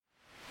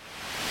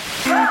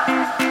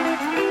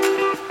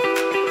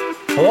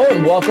Hello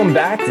and welcome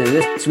back to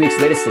this week's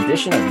latest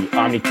edition of the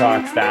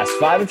OmniTalk Fast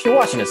Five. If you're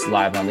watching us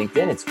live on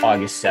LinkedIn, it's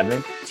August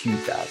 7th,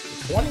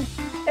 2020. And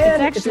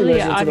it's actually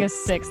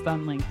August 6th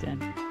on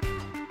LinkedIn.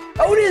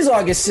 Oh, it is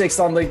August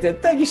 6th on LinkedIn.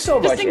 Thank you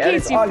so much. Just in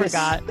case you August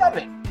forgot.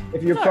 7th.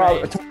 If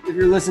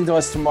you're listening to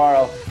us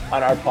tomorrow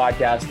on our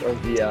podcast or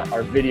via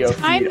our video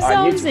Time feed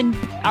zones on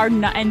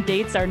YouTube. and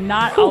dates are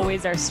not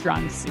always our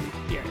strong suit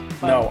here.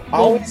 But No,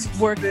 we'll always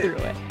work through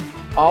it.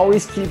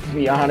 Always keep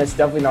me honest,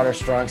 definitely not our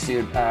strong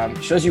suit.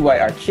 Shows you why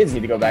our kids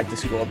need to go back to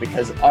school,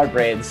 because our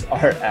brains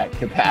are at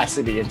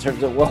capacity in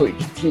terms of what we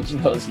can teach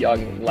those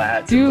young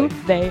lads. Do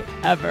they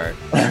ever?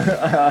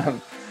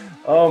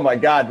 Oh my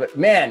God. But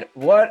man,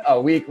 what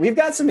a week. We've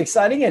got some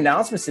exciting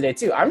announcements today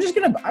too. I'm just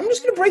gonna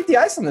break the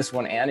ice on this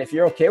one, Ann, if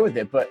you're okay with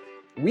it. But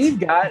we've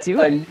got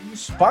a new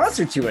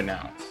sponsor to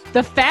announce.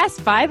 The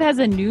Fast Five has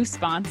a new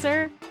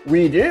sponsor?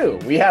 We do.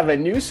 We have a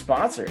new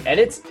sponsor, and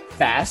it's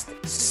Fast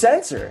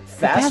Sensor.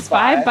 Fast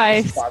Five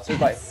by sponsored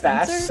by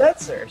Fast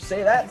Sensor.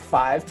 Say that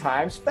 5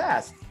 times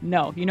fast.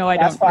 No, I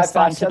don't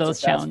respond to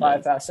those challenges. Fast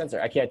 5 Fast Sensor.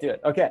 I can't do it.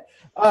 Okay.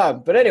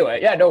 But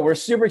anyway, we're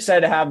super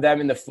excited to have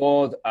them in the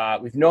fold.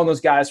 We've known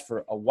those guys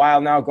for a while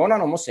now, going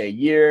on almost a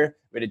year.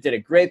 We did a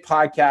great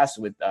podcast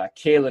with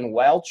Kaylin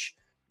Welch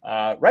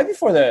right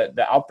before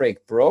the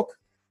outbreak broke,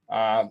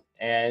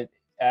 and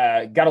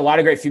got a lot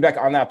of great feedback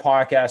on that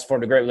podcast,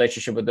 formed a great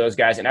relationship with those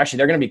guys. And actually,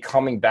 they're going to be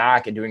coming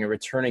back and doing a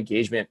return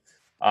engagement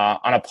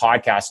on a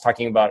podcast,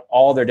 talking about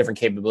all their different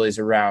capabilities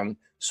around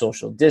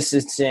social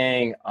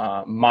distancing,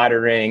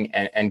 monitoring,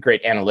 and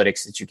great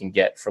analytics that you can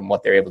get from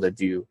what they're able to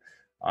do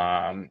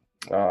from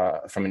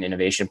an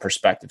innovation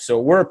perspective. So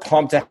we're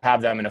pumped to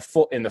have them in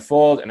the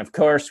fold. And of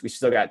course, we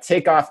still got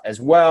Takeoff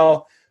as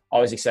well.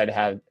 Always excited to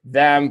have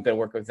them. Been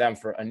working with them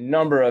for a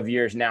number of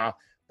years now.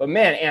 But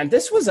man, and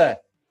this was a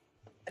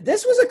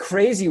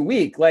crazy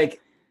week. Like,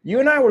 you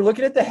and I were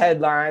looking at the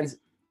headlines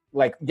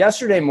like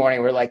yesterday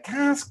morning. We're like,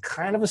 it's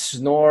kind of a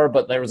snore,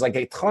 but there was like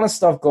a ton of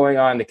stuff going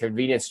on in the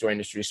convenience store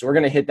industry. So we're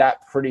going to hit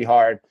that pretty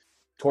hard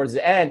towards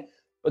the end.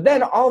 But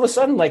then all of a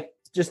sudden, like,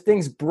 just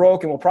things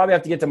broke, and we'll probably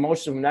have to get to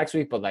most of them next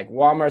week. But like,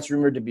 Walmart's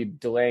rumored to be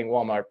delaying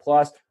Walmart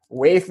Plus.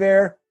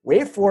 Wayfair,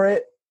 wait for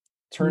it,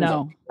 turns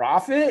up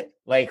profit.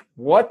 Like,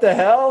 what the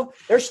hell?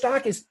 Their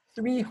stock is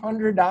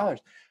 $300.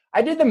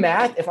 I did the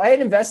math. If I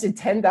had invested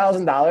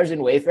 $10,000 in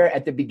Wayfair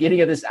at the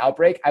beginning of this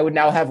outbreak, I would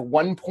now have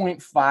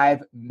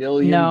 1.5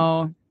 million.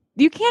 No,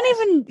 you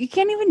can't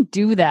even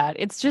do that.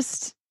 It's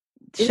just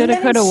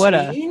shoulda, coulda,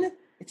 woulda.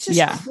 It's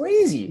just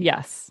crazy.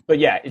 Yes. But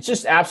yeah, it's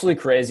just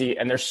absolutely crazy.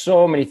 And there's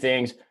so many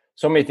things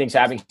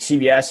happening.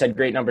 CVS had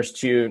great numbers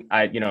too.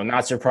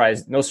 Not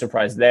surprised. No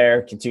surprise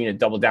there. Continue to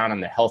double down on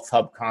the health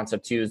hub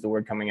concept too, is the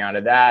word coming out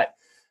of that.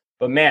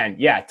 But man,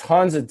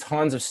 tons and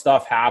tons of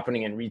stuff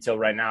happening in retail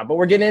right now. But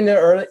we're getting into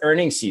early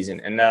earnings season,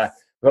 and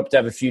we hope to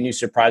have a few new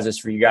surprises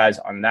for you guys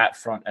on that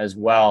front as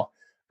well,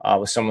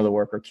 with some of the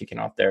work we're kicking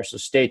off there. So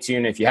stay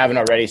tuned. If you haven't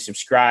already,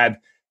 subscribe,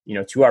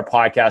 to our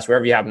podcast,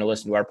 wherever you happen to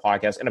listen to our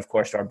podcast, and of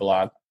course to our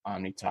blog,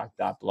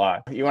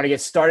 omnitalk.blog. You want to get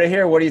started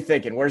here? What are you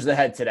thinking? Where's the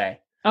head today?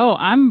 Oh,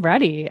 I'm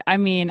ready. I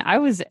mean, I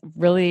was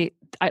really,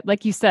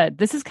 like you said,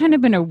 this has kind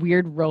of been a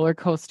weird roller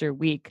coaster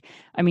week.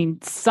 I mean,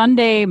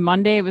 Monday,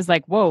 it was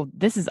like, whoa,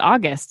 this is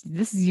August.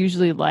 This is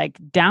usually like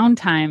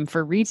downtime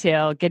for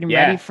retail, getting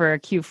ready for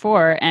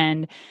Q4.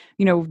 And,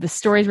 the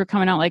stories were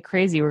coming out like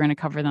crazy. We're going to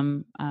cover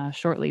them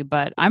shortly,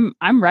 but I'm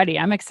ready.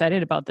 I'm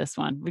excited about this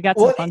one. We got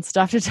some fun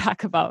stuff to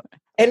talk about.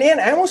 And Ann,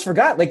 I almost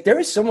forgot, like, there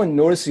is someone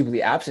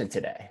noticeably absent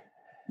today.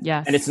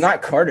 Yes. And it's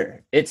not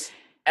Carter. It's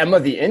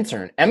Emma the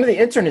intern. Emma the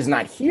intern is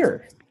not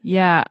here.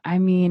 Yeah, I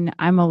mean,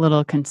 I'm a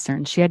little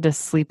concerned. She had to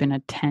sleep in a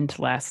tent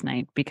last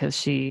night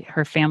because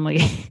her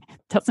family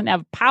doesn't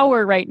have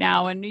power right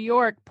now in New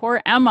York.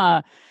 Poor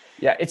Emma.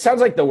 Yeah, it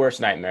sounds like the worst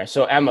nightmare.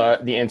 So Emma,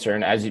 the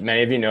intern, as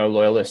many of you know,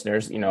 loyal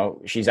listeners,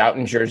 she's out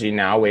in Jersey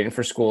now waiting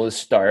for school to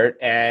start,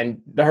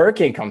 and the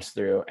hurricane comes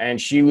through and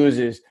she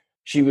loses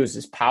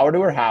power to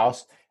her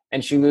house,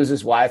 and she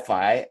loses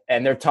Wi-Fi,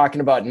 and they're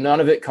talking about none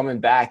of it coming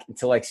back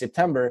until like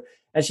September.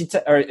 And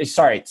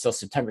till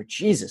September.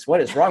 Jesus,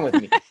 what is wrong with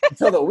me?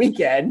 Until the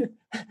weekend.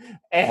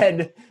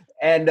 And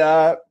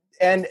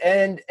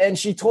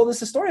she told us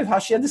the story of how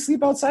she had to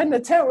sleep outside in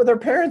a tent with her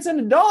parents and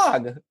a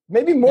dog.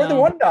 Maybe more than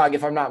one dog,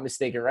 if I'm not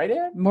mistaken, right,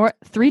 Ann?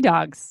 3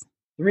 dogs.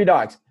 3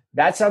 dogs.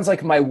 That sounds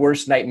like my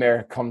worst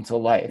nightmare come to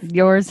life.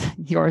 Yours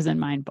and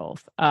mine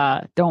both.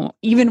 Don't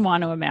even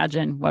want to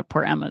imagine what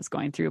poor Emma is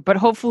going through. But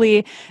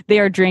hopefully they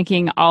are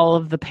drinking all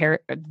of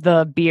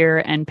the beer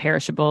and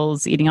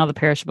perishables, eating all the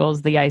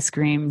perishables, the ice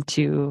cream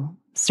to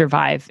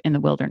survive in the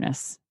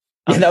wilderness.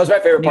 Yeah, that was my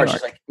favorite part.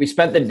 She's like, we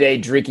spent the day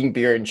drinking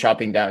beer and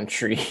chopping down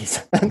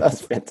trees. That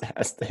was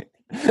fantastic.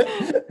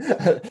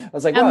 I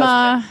was like,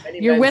 Emma,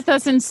 you're with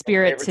us in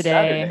spirit today.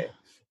 Saturday.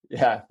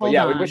 Yeah, but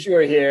we wish you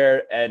were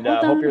here, and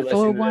hope you're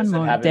listening for to one this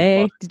more and having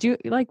day. fun. Did you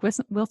like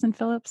Wilson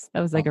Phillips?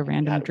 That was like a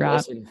random drop.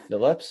 Wilson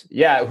Phillips?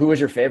 Yeah, who was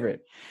your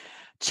favorite?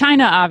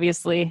 China,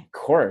 obviously. Of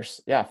course.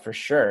 Yeah, for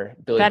sure.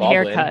 Billy That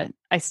Baldwin. haircut.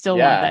 I still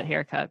want that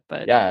haircut,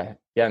 but yeah.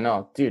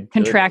 No, dude.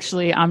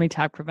 Contractually,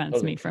 Amitabh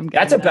prevents me from getting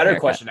That's a better haircut.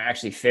 question. I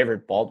actually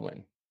favorite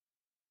Baldwin.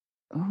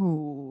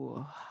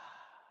 Ooh,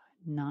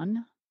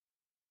 none.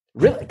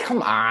 Really?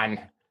 Come on.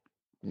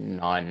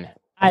 None.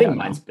 I think don't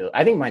mine's know. Billy.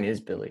 I think mine is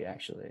Billy,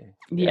 actually.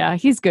 Yeah,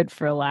 he's good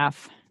for a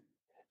laugh.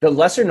 The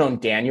lesser known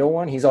Daniel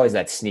one, he's always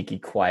that sneaky,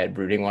 quiet,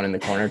 brooding one in the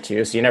corner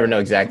too. So you never know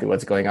exactly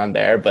what's going on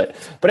there. But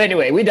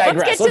anyway, we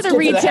digress. Let's get to the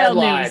retail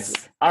news.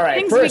 All right,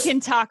 things first, we can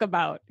talk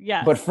about.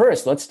 Yeah. But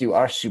first, let's do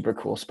our super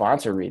cool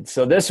sponsor read.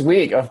 So this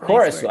week, of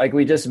course, like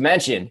we just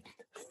mentioned,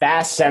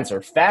 Fast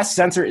Sensor. Fast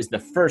Sensor is the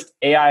first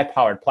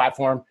AI-powered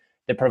platform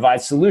that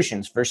provides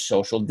solutions for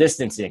social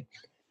distancing,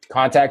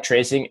 contact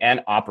tracing,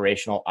 and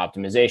operational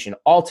optimization,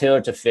 all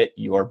tailored to fit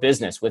your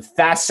business. With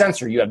Fast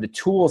Sensor, you have the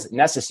tools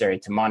necessary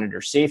to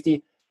monitor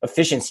safety,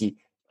 efficiency,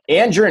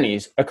 and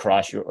journeys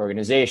across your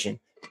organization.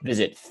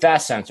 Visit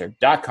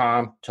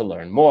fastsensor.com to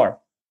learn more.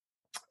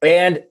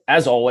 And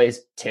as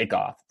always,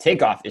 Takeoff.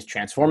 Takeoff is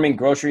transforming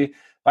grocery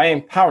by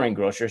empowering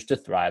grocers to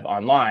thrive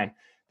online.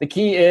 The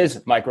key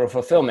is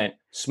micro-fulfillment,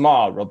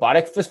 small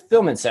robotic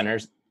fulfillment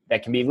centers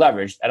that can be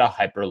leveraged at a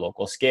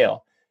hyper-local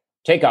scale.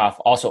 Takeoff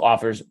also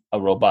offers a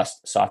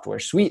robust software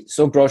suite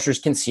so grocers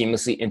can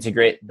seamlessly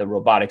integrate the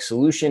robotic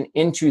solution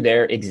into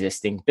their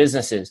existing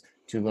businesses.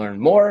 To learn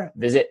more,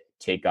 visit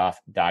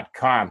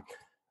takeoff.com.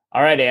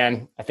 All right,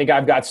 Ann, I think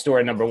I've got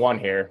story number one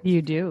here.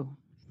 You do.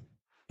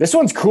 This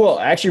one's cool.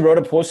 I actually wrote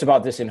a post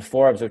about this in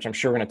Forbes, which I'm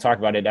sure we're going to talk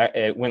about.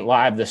 It went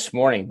live this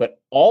morning. But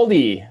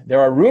Aldi,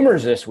 there are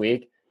rumors this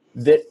week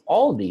that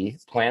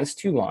Aldi plans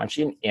to launch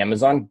an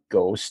Amazon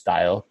Go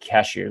style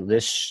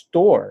cashierless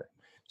store.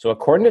 So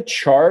according to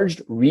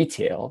Charged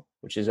Retail,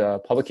 which is a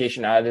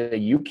publication out of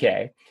the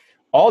UK,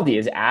 Aldi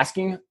is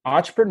asking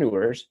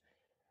entrepreneurs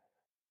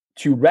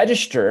to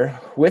register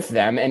with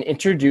them and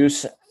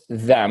introduce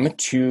them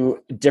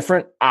to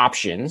different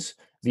options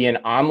via an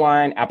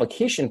online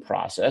application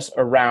process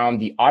around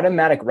the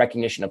automatic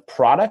recognition of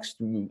products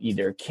through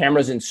either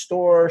cameras in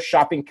store,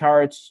 shopping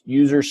carts,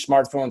 users,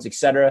 smartphones,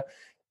 etc.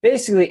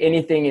 Basically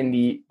anything in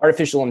the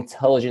artificial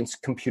intelligence,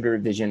 computer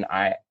vision,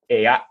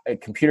 AI,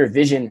 computer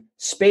vision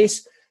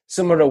space,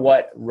 similar to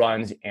what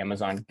runs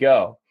Amazon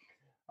Go.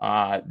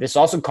 This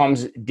also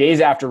comes days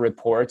after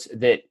reports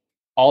that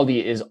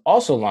Aldi is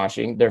also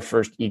launching their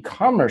first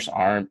e-commerce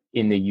arm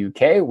in the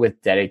UK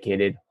with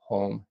dedicated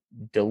home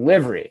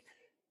delivery.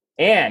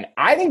 And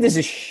I think this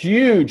is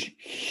huge,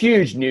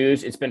 huge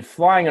news. It's been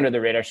flying under the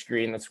radar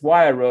screen. That's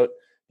why I wrote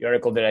the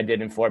article that I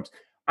did in Forbes.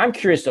 I'm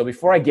curious, though,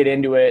 before I get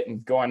into it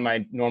and go on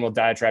my normal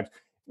diatribes,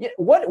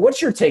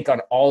 what's your take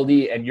on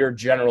Aldi and your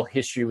general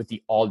history with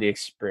the Aldi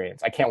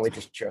experience? I can't wait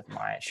to share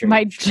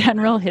my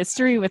general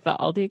history with the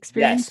Aldi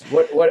experience.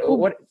 Yes.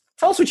 What?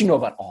 Tell us what you know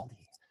about Aldi.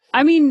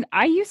 I mean,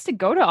 I used to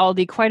go to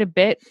Aldi quite a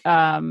bit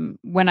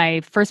when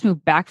I first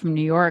moved back from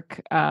New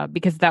York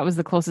because that was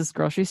the closest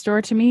grocery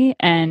store to me.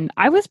 And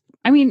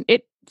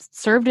it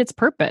served its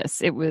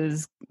purpose. It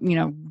was,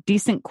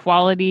 decent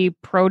quality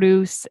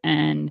produce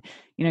and,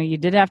 you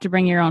did have to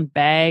bring your own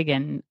bag.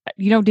 And,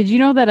 did you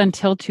know that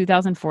until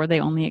 2004,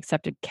 they only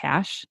accepted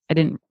cash? I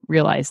didn't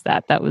realize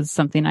that. That was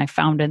something I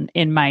found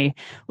in my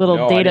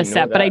little data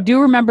set. But I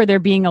do remember there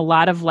being a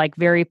lot of like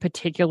very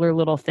particular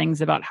little things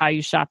about how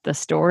you shop the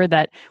store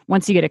that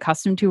once you get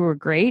accustomed to were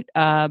great.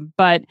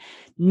 But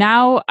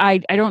now I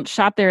don't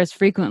shop there as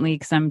frequently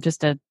because I'm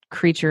just a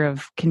creature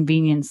of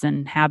convenience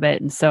and habit.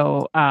 And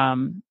so,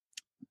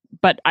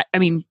 but I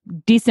mean,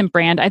 decent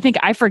brand. I think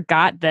I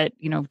forgot that,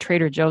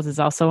 Trader Joe's is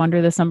also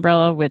under this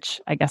umbrella,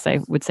 which I guess I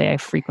would say I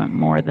frequent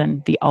more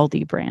than the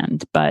Aldi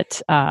brand.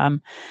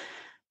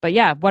 But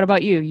yeah, what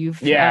about you? You've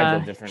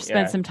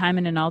spent some time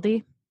in an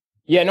Aldi?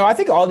 Yeah, no, I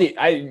think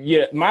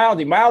my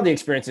Aldi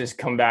experiences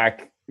come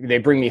back. They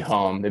bring me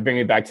home. They bring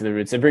me back to the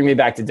roots. They bring me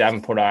back to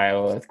Davenport,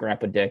 Iowa with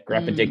Grandpa Dick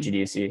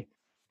Giudice.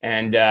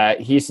 And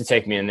he used to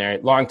take me in there.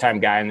 Longtime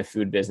guy in the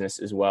food business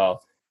as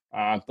well.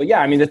 But yeah,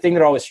 I mean, the thing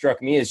that always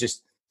struck me is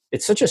just,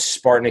 it's such a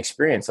Spartan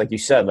experience. Like you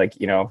said, like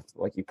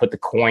you put the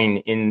coin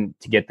in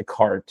to get the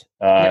cart.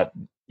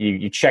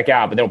 You check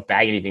out, but they don't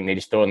bag anything. They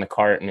just throw it in the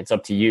cart and it's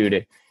up to you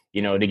to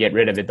get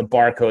rid of it. The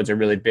barcodes are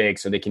really big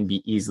so they can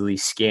be easily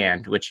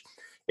scanned, which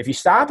if you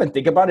stop and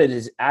think about it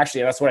is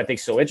actually, and that's what I think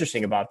is so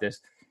interesting about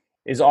this,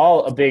 is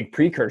all a big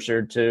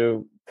precursor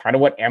to kind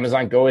of what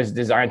Amazon Go is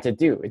designed to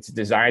do. It's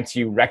designed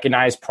to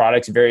recognize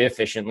products very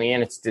efficiently,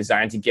 and it's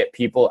designed to get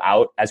people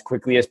out as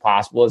quickly as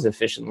possible, as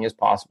efficiently as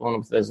possible, and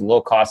with as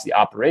low cost the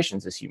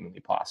operations as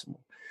humanly possible.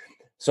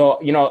 So,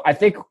 I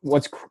think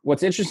what's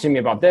interesting to me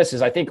about this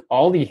is I think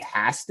Aldi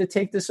has to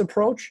take this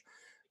approach.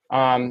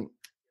 And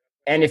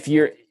if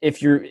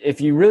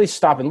you really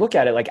stop and look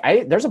at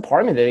it, there's a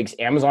part of me that thinks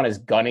Amazon is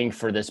gunning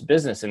for this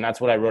business, and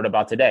that's what I wrote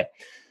about today.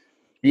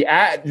 The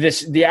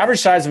average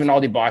size of an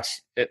Aldi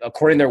box,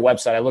 according to their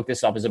website, I looked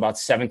this up, is about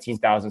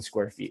 17,000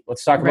 square feet.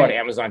 Let's talk about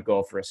Amazon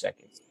Go for a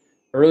second.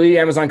 Early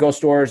Amazon Go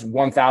stores,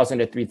 1,000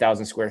 to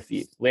 3,000 square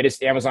feet.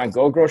 Latest Amazon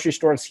Go grocery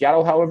store in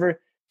Seattle, however,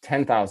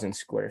 10,000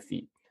 square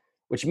feet.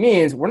 which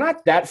means we're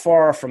not that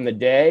far from the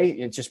day.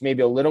 It's just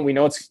maybe a little, we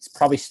know it's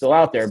probably still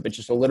out there, but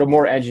just a little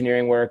more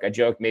engineering work. I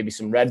joke, maybe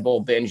some Red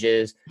Bull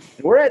binges.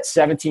 And we're at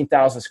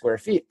 17,000 square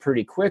feet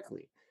pretty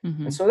quickly.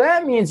 Mm-hmm. And so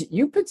that means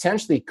you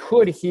potentially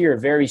could here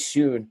very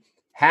soon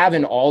have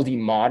an Aldi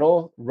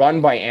model run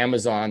by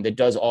Amazon that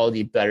does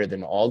Aldi better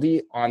than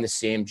Aldi on the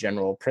same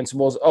general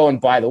principles. Oh, and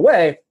by the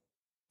way,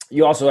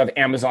 you also have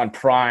Amazon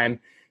Prime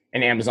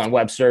and Amazon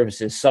Web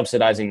Services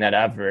subsidizing that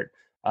effort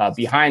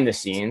behind the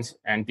scenes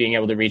and being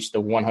able to reach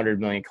the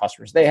 100 million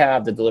customers they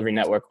have, the delivery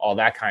network, all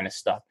that kind of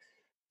stuff.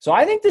 So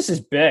I think this is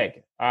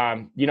big.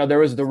 There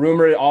was the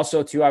rumor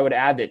also too, I would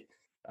add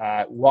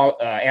that while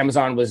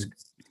Amazon was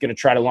going to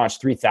try to launch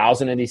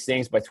 3,000 of these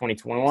things by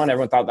 2021,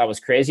 everyone thought that was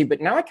crazy.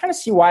 But now I kind of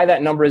see why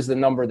that number is the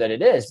number that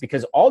it is,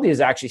 because Aldi has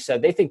actually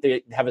said they think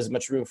they have as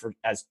much room for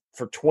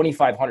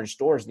 2,500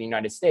 stores in the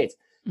United States.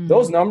 Mm-hmm.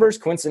 Those numbers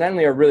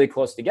coincidentally are really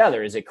close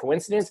together. Is it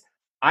coincidence?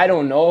 I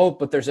don't know,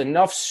 but there's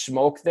enough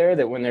smoke there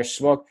that when there's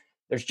smoke,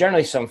 there's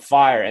generally some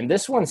fire. And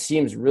this one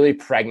seems really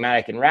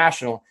pragmatic and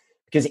rational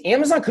because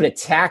Amazon could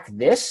attack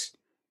this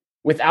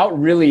without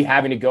really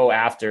having to go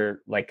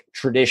after like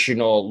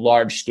traditional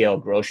large scale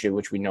grocery,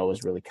 which we know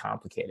is really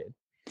complicated.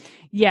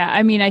 Yeah.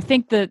 I mean, I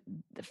think that,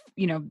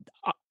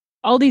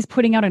 Aldi's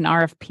putting out an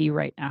RFP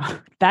right now.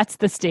 That's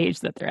the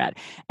stage that they're at.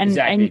 And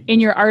exactly. And in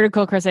your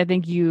article, Chris, I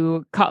think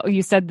you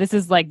said this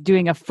is like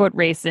doing a foot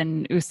race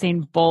and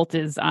Usain Bolt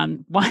is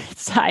on one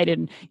side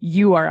and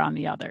you are on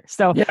the other.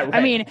 So, yeah, right.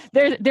 I mean,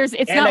 there's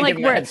it's not like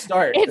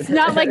it's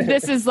not like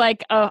this is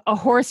like a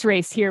horse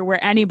race here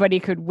where anybody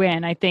could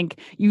win. I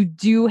think you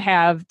do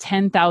have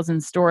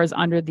 10,000 stores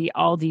under the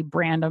Aldi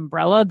brand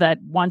umbrella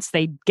that once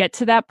they get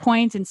to that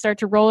point and start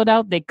to roll it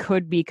out, they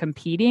could be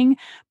competing.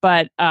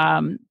 But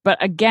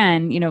again,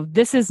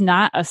 this is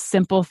not a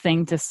simple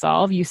thing to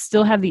solve. You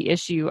still have the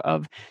issue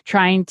of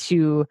trying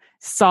to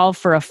solve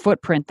for a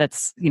footprint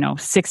that's,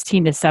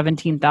 16 to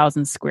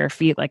 17,000 square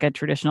feet, like a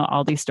traditional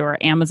Aldi store.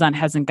 Amazon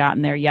hasn't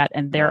gotten there yet,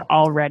 and they're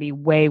already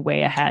way,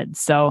 way ahead.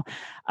 So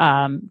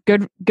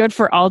good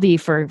for Aldi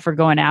for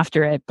going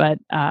after it. But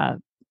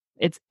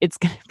it's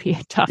going to be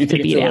tough to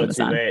beat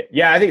Amazon.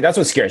 Yeah, I think that's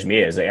what scares me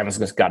is that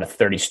Amazon's got a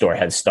 30-store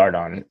head start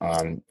on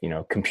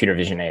computer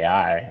vision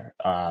AI,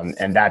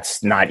 and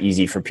that's not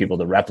easy for people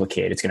to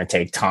replicate. It's going to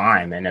take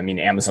time, and I mean,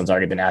 Amazon's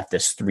already been at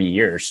this 3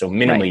 years, so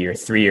minimally you're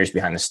 3 years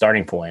behind the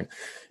starting point.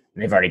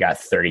 And they've already got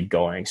 30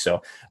 going.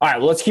 So, all right,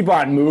 well, let's keep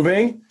on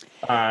moving,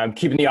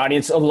 keeping the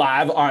audience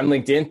alive on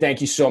LinkedIn. Thank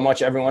you so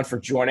much, everyone, for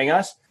joining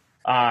us.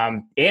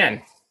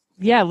 Anne.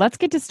 Yeah, let's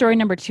get to story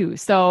number 2.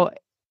 So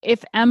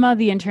if Emma,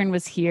 the intern,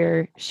 was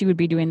here, she would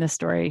be doing this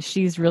story.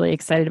 She's really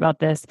excited about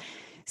this.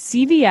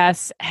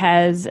 CVS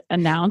has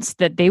announced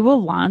that they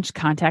will launch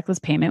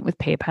contactless payment with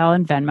PayPal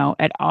and Venmo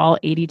at all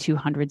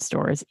 8,200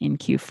 stores in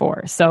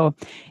Q4. So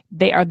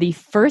they are the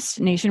first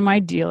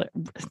nationwide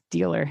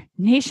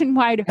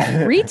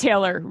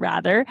retailer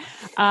rather,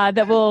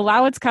 that will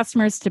allow its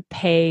customers to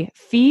pay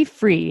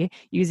fee-free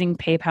using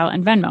PayPal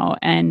and Venmo.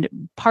 And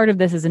part of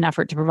this is an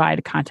effort to provide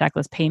a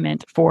contactless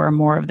payment for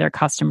more of their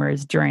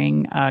customers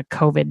during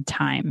COVID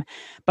time.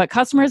 But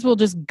customers will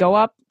just go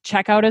up,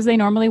 check out as they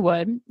normally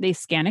would. They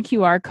scan a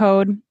QR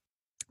code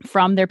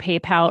from their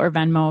PayPal or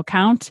Venmo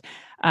account.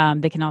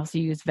 They can also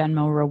use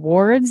Venmo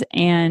rewards,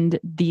 and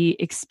the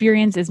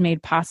experience is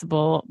made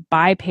possible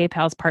by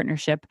PayPal's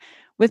partnership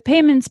with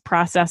payments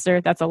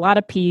processor. That's a lot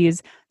of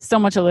P's, so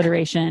much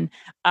alliteration.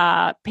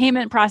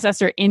 Payment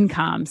processor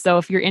InComm. So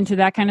if you're into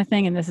that kind of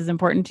thing and this is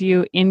important to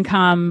you,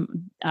 InComm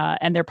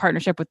and their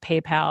partnership with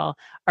PayPal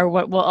are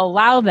what will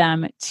allow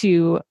them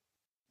to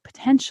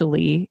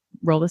potentially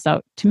roll this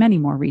out to many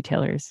more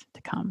retailers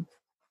to come.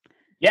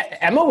 Yeah,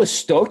 Emma was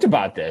stoked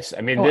about this.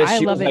 I mean,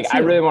 she was like, I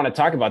really want to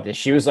talk about this.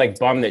 She was like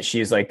bummed that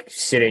she's like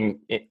sitting,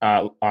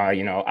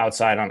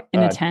 outside on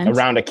in a tent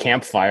around a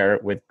campfire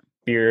with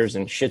beers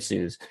and Shih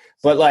Tzus.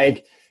 But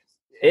like,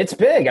 it's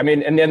big. I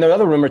mean, and then the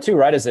other rumor too,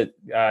 right, is that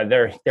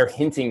they're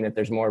hinting that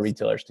there's more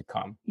retailers to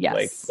come. Yes,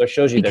 like that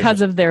shows you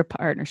because of their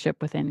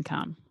partnership with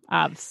InComm.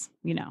 Obs,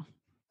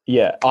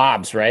 Yeah,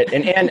 OBS, right?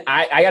 And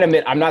I gotta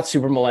admit, I'm not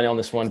super millennial on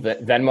this one,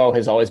 but Venmo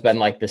has always been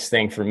like this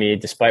thing for me,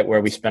 despite where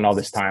we spend all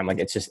this time. Like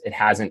it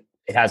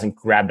hasn't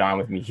grabbed on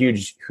with me.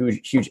 Huge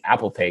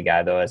Apple Pay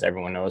guy though, as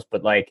everyone knows.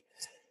 But like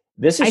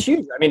this is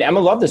huge. I mean, Emma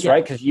loved this,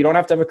 right? Because you don't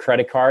have to have a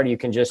credit card. You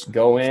can just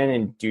go in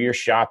and do your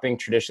shopping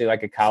traditionally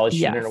like a college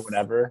student or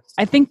whatever.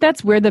 I think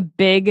that's where the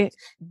big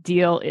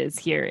deal is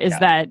here, is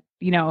that,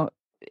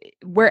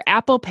 where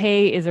Apple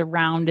Pay is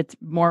around, it's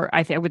more,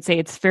 I would say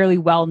it's fairly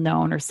well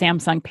known, or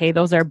Samsung Pay.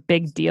 Those are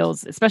big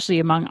deals, especially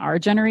among our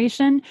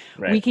generation.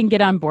 Right. We can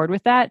get on board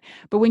with that.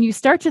 But when you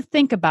start to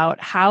think about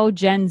how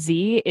Gen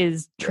Z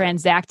is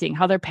transacting,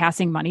 how they're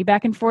passing money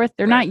back and forth,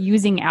 they're not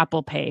using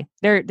Apple Pay.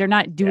 They're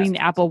not doing the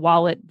Apple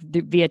Wallet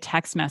via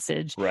text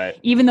message. Right.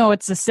 Even though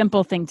it's a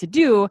simple thing to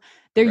do,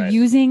 they're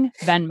using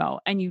Venmo,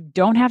 and you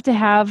don't have to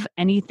have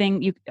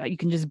anything. You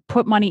can just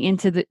put money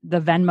into the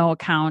Venmo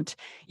account.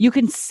 You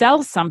can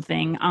sell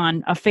something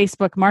on a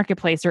Facebook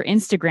marketplace or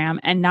Instagram,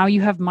 and now you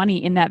have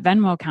money in that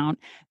Venmo account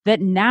that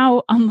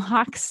now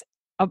unlocks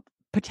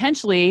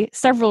potentially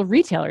several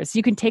retailers.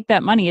 You can take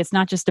that money. It's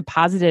not just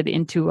deposited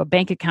into a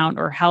bank account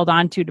or held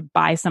onto to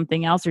buy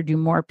something else or do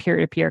more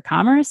peer-to-peer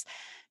commerce.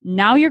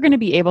 Now you're going to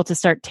be able to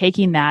start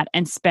taking that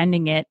and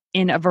spending it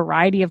in a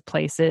variety of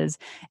places.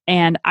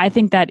 And I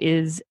think that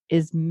is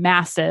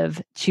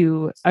massive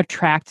to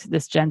attract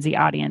this Gen Z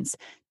audience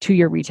to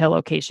your retail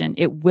location.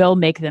 It will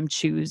make them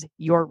choose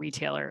your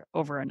retailer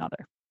over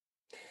another.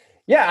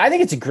 Yeah, I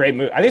think it's a great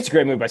move. I think it's a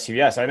great move by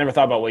CVS. I never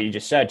thought about what you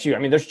just said too. I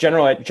mean, there's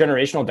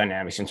generational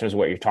dynamics in terms of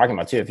what you're talking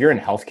about too. If you're in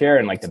healthcare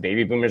and like the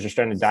baby boomers are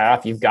starting to die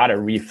off, you've got to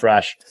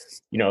refresh,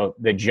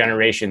 the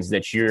generations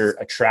that you're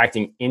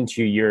attracting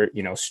into your,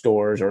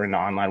 stores or in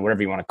online,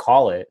 whatever you want to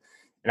call it.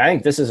 And I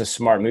think this is a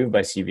smart move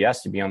by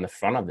CVS to be on the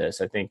front of this.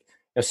 I think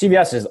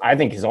CVS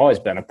has always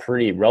been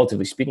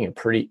relatively speaking, a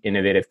pretty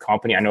innovative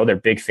company. I know they're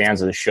big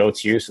fans of the show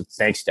too. So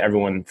thanks to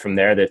everyone from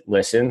there that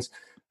listens.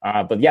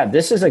 But yeah,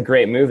 this is a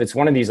great move. It's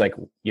one of these,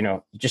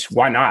 just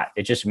why not?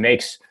 It just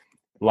makes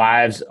the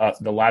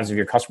lives of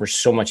your customers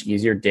so much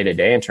easier day to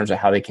day in terms of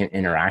how they can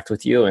interact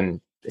with you. And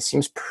it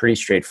seems pretty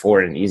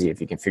straightforward and easy if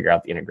you can figure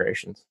out the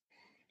integrations.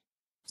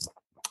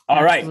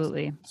 All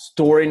Absolutely. Right.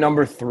 Story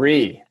number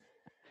 3.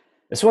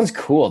 This one's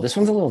cool. This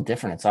one's a little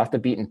different. It's off the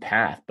beaten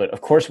path, but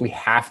of course we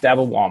have to have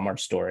a Walmart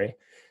story,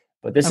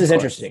 but this is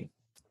interesting.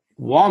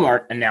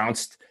 Walmart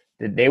announced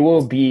that they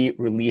will be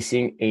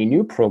releasing a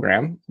new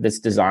program that's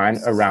designed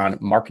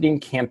around marketing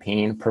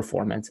campaign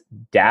performance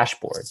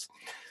dashboards.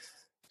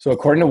 So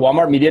according to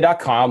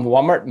WalmartMedia.com,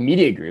 Walmart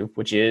Media Group,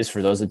 which is,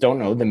 for those that don't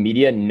know, the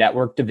media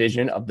network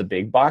division of the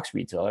big box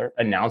retailer,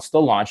 announced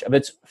the launch of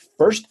its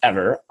first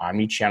ever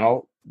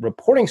omni-channel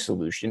reporting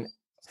solution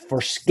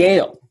for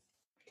scale.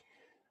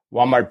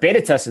 Walmart beta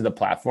tested the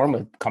platform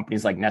with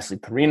companies like Nestle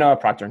Purina,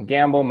 Procter &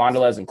 Gamble,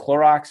 Mondelez, and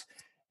Clorox.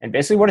 And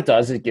basically what it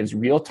does is it gives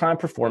real-time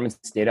performance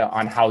data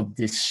on how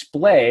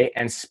display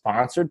and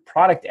sponsored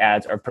product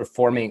ads are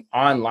performing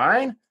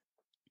online,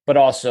 but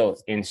also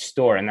in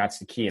store. And that's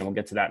the key. And we'll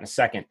get to that in a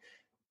second.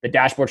 The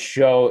dashboards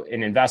show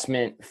an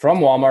investment from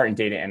Walmart in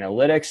data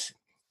analytics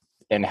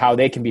and how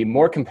they can be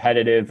more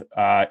competitive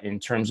in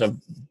terms of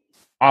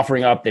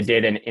offering up the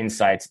data and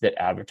insights that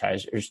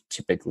advertisers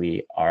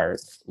typically are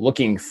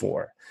looking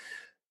for.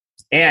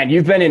 And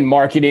you've been in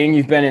marketing,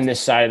 you've been in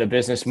this side of the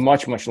business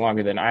much, much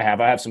longer than I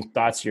have. I have some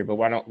thoughts here, but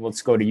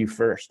let's go to you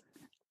first.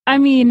 I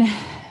mean,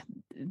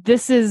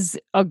 this is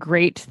a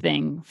great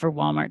thing for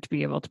Walmart to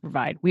be able to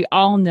provide. We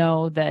all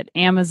know that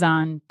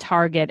Amazon,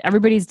 Target,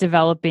 everybody's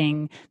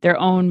developing their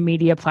own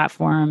media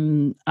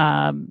platform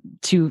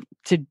to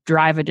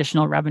drive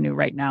additional revenue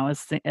right now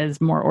as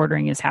more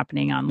ordering is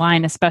happening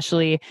online,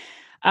 especially.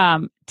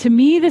 To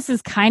me, this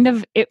is kind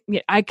of it.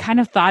 I kind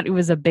of thought it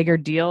was a bigger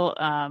deal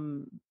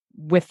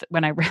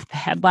when I read the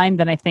headline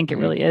than I think it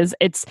really is.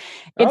 It's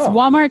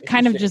Walmart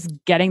kind of just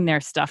getting their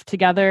stuff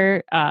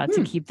together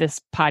to keep this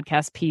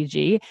podcast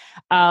PG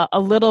a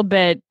little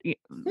bit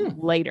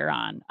later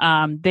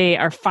on. They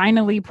are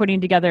finally putting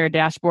together a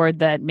dashboard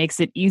that makes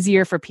it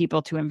easier for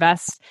people to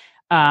invest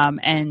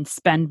and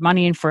spend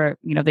money. And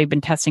they've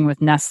been testing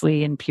with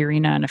Nestle and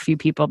Purina and a few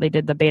people they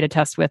did the beta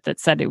test with that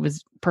said it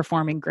was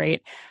performing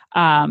great.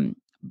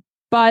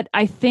 But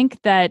I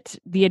think that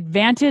the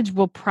advantage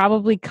will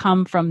probably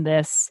come from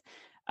this,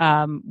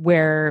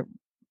 where,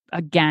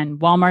 again,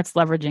 Walmart's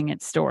leveraging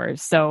its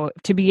stores. So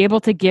to be able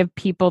to give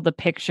people the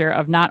picture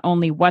of not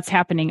only what's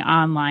happening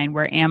online,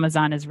 where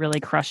Amazon is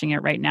really crushing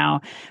it right now,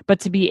 but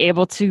to be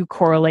able to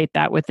correlate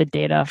that with the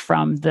data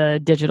from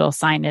the digital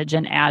signage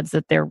and ads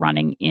that they're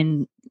running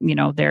in,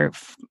 their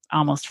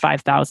almost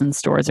 5,000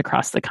 stores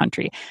across the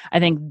country. I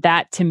think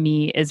that to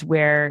me is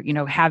where,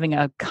 having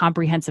a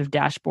comprehensive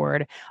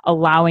dashboard,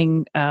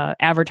 allowing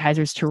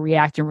advertisers to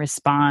react and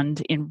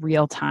respond in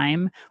real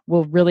time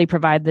will really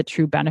provide the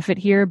true benefit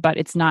here. But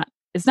it's not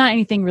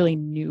anything really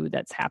new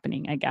that's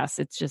happening, I guess.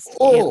 It's just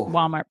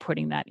Walmart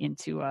putting that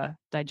into a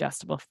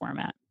digestible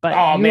format.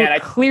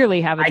 But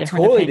clearly have a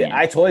different opinion.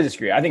 I totally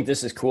disagree. I think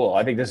this is cool.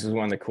 I think this is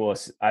one of the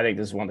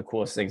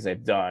coolest things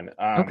they've done.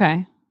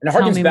 Okay. And it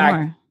harkens back.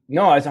 More.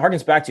 No, it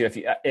harkens back to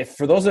if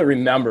for those that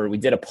remember, we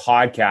did a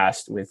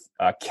podcast with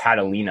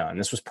Catalina, and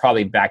this was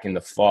probably back in the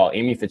fall.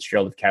 Amy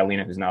Fitzgerald of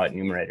Catalina, who's now at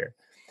Numerator.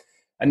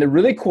 And the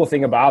really cool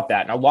thing about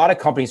that, and a lot of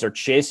companies are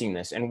chasing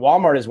this, and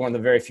Walmart is one of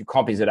the very few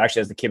companies that actually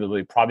has the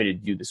capability probably to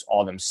do this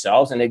all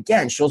themselves. And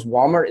again, shows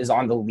Walmart is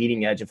on the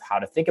leading edge of how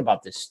to think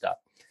about this stuff.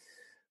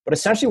 But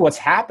essentially what's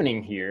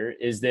happening here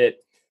is that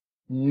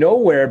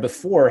nowhere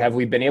before have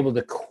we been able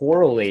to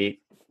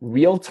correlate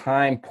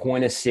real-time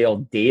point-of-sale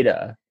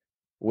data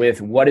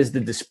with what is the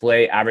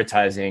display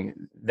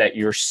advertising that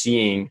you're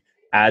seeing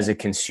as a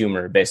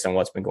consumer based on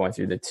what's been going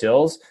through the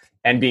tills,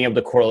 and being able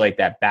to correlate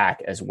that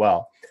back as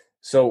well.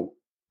 So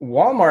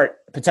Walmart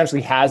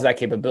potentially has that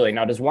capability.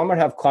 Now, does Walmart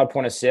have cloud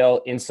point of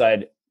sale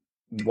inside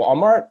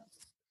Walmart?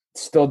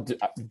 Still,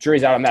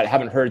 jury's out on that. I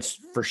haven't heard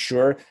for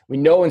sure. We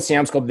know in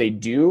Sam's Club they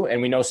do,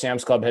 and we know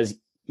Sam's Club has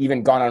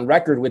even gone on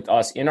record with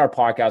us in our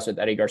podcast with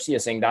Eddie Garcia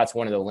saying that's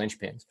one of the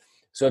linchpins.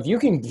 So if you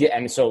can get,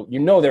 and so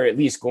they're at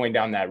least going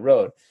down that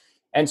road.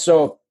 And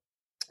so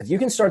if you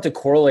can start to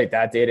correlate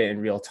that data in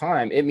real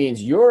time, it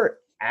means your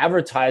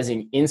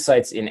advertising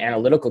insights and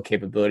analytical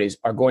capabilities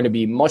are going to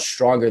be much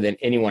stronger than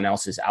anyone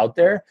else's out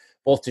there,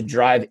 both to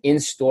drive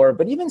in-store,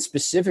 but even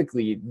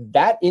specifically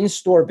that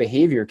in-store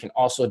behavior can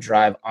also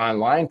drive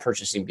online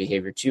purchasing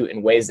behavior too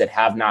in ways that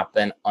have not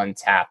been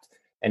untapped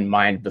and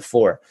mined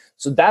before.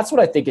 So that's what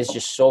I think is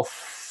just so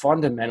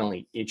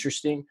fundamentally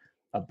interesting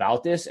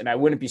about this. And I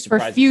wouldn't be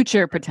surprised. For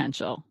future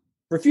potential.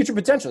 For future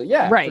potential,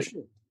 yeah. Right. For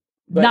sure.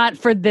 But not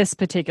for this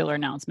particular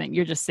announcement.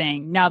 You're just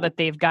saying now that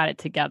they've got it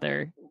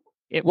together,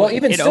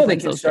 even still, they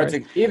can start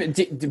to, even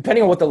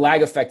depending on what the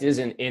lag effect is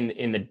in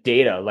the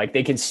data, like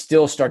they can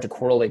still start to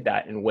correlate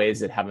that in ways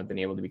that haven't been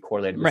able to be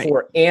correlated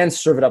before, and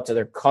serve it up to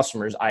their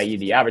customers, i.e.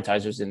 the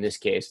advertisers in this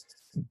case,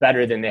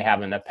 better than they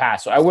have in the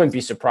past. So I wouldn't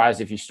be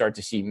surprised if you start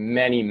to see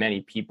many,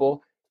 many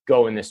people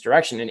go in this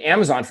direction. And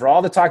Amazon, for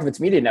all the talk of its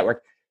media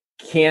network,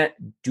 can't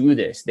do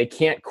this. They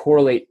can't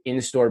correlate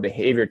in-store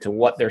behavior to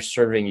what they're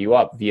serving you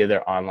up via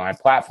their online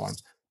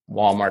platforms.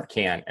 Walmart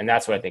can. And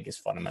that's what I think is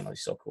fundamentally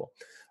so cool.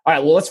 All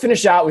right, well, let's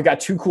finish out. We've got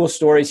two cool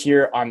stories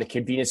here on the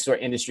convenience store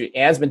industry.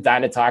 Anne's been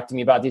dying to talk to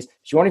me about these.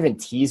 She won't even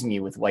tease me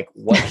with like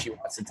what she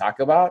wants to talk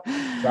about.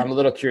 So I'm a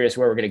little curious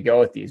where we're going to go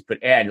with these.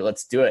 But Anne,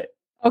 let's do it.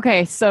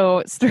 Okay,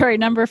 so story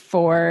number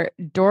 4,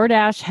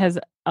 DoorDash has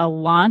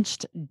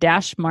launched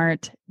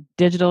DashMart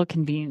digital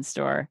convenience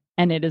store,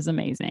 and it is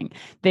amazing.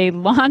 They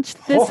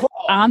launched this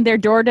on their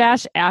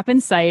DoorDash app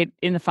and site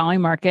in the following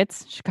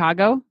markets: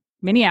 Chicago,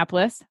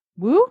 Minneapolis,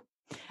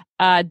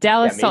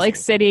 Dallas, Salt Lake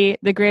City,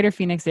 the greater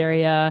Phoenix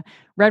area,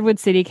 Redwood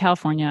City,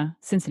 California,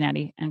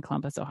 Cincinnati, and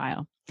Columbus,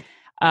 Ohio.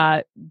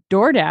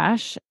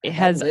 DoorDash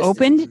has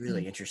opened.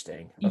 Really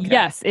interesting. Okay.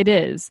 Yes, it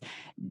is.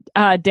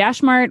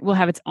 DashMart will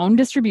have its own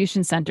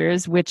distribution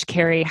centers, which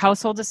carry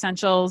household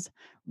essentials,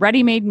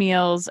 ready-made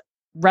meals,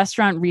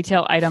 restaurant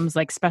retail items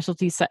like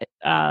specialty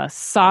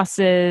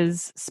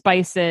sauces,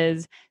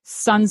 spices,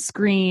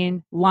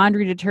 sunscreen,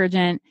 laundry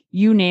detergent,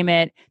 you name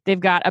it. They've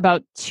got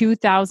about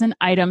 2,000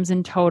 items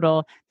in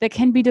total that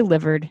can be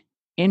delivered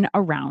in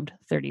around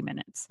 30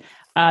 minutes.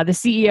 The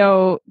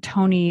CEO,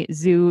 Tony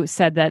Zhu,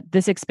 said that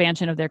this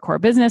expansion of their core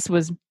business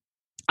was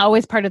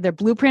always part of their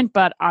blueprint,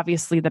 but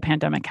obviously the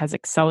pandemic has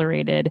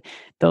accelerated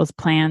those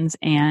plans.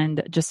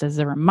 And just as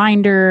a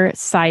reminder,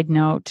 side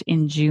note,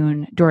 in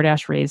June,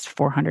 DoorDash raised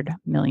 $400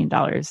 million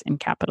in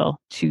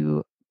capital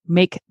to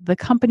make the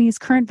company's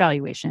current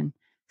valuation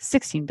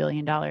 $16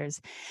 billion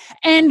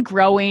and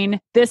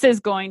growing. This is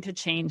going to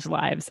change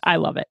lives. I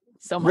love it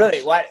so much.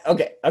 Really? What?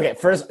 Okay.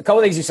 First, a couple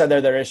of things you said there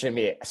that are interesting to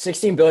me.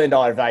 $16 billion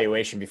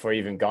valuation before you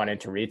even gone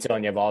into retail,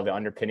 and you have all the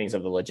underpinnings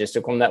of the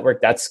logistical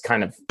network. That's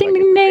kind of ding, like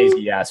ding, a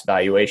crazy ass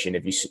valuation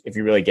if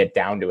you really get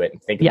down to it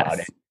and think about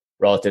it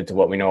relative to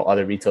what we know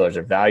other retailers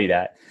are valued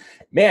at.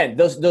 Man,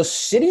 those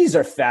cities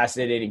are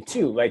fascinating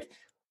too. Like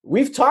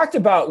we've talked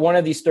about one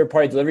of these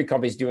third-party delivery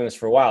companies doing this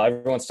for a while.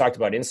 Everyone's talked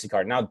about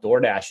Instacart. Now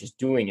DoorDash is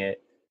doing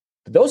it.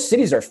 But those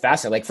cities are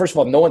fascinating. Like, first of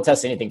all, no one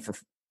tests anything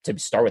to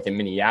start with in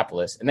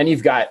Minneapolis. And then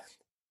you've got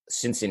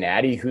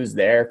Cincinnati, who's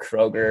there,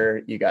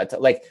 Kroger. You got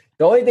the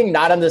only thing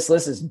not on this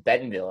list is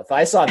Bentonville. If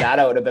I saw that,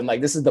 I would have been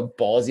like, this is the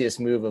ballsiest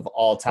move of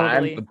all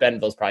time. Totally. But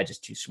Bentonville's probably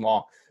just too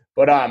small.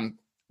 But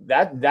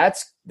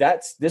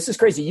this is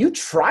crazy. You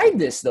tried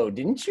this though,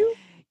 didn't you?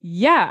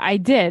 Yeah, I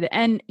did.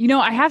 And,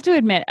 I have to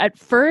admit, at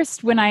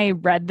first, when I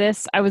read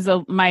this,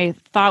 my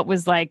thought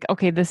was like,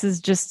 okay, this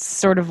is just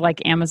sort of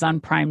like Amazon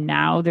Prime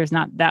Now. There's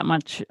not that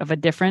much of a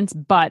difference.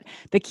 But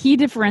the key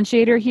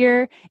differentiator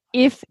here,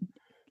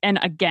 and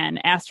again,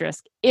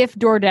 asterisk, if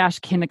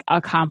DoorDash can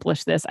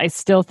accomplish this, I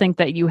still think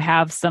that you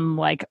have some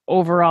like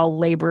overall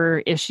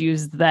labor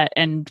issues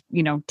and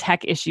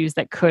tech issues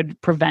that could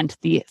prevent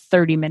the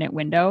 30-minute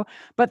window.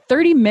 But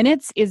 30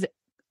 minutes is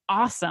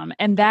awesome.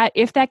 And that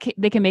if they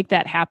can make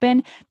that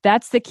happen,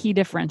 that's the key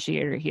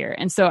differentiator here.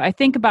 And so I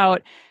think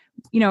about,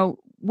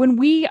 when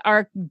we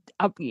are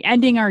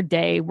ending our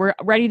day, we're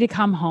ready to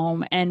come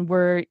home and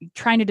we're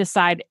trying to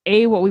decide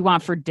A, what we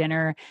want for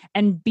dinner,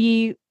 and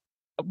B,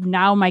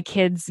 now my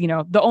kids,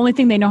 the only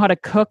thing they know how to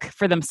cook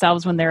for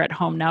themselves when they're at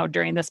home now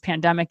during this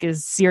pandemic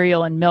is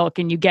cereal and milk,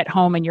 and you get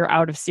home and you're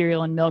out of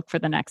cereal and milk for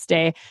the next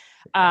day.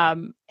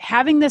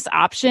 Having this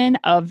option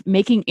of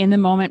making in the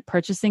moment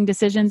purchasing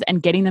decisions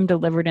and getting them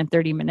delivered in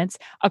 30 minutes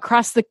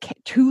across the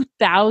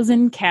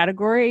 2,000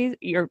 categories,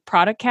 your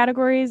product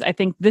categories, I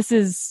think this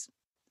is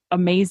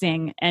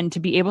amazing. And to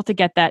be able to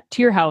get that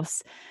to your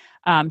house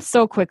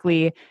so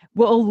quickly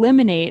will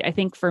eliminate, I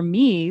think for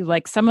me,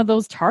 like some of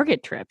those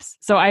Target trips.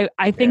 So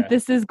I think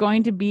this is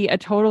going to be a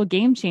total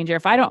game changer.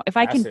 If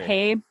I can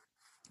pay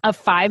a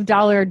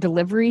 $5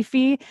 delivery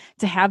fee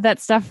to have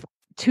that stuff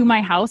to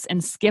my house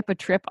and skip a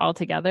trip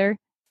altogether,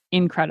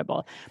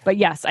 incredible. But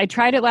yes, I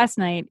tried it last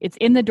night. It's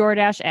in the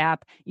DoorDash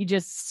app. You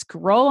just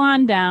scroll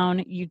on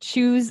down, you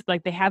choose,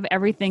 like they have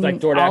everything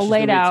all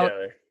laid out.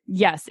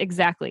 Yes,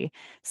 exactly.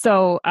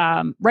 So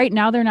right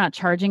now they're not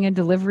charging a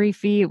delivery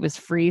fee. It was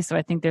free. So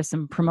I think there's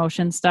some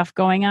promotion stuff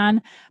going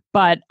on.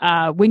 But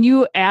when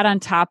you add on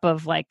top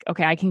of like,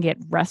 okay, I can get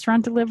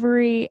restaurant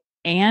delivery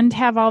and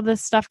have all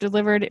this stuff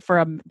delivered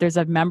there's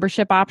a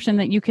membership option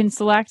that you can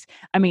select.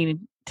 I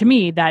mean, to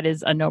me, that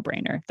is a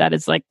no-brainer. That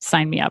is like,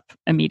 sign me up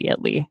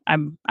immediately.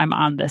 I'm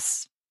on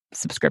this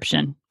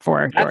subscription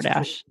for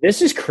DoorDash.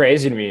 This is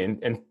crazy to me.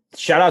 And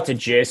shout out to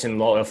Jason,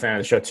 loyal fan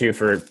of the show too,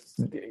 for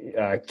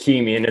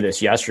keying me into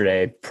this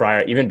yesterday,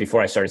 even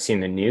before I started seeing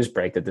the news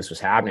break that this was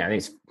happening. I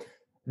think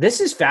this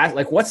is fast.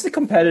 Like, what's the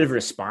competitive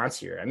response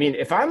here? I mean,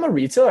 if I'm a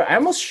retailer, I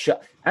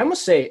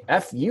almost say,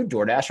 F you,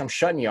 DoorDash, I'm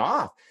shutting you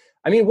off.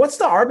 I mean, what's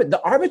the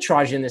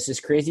arbitrage in this is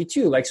crazy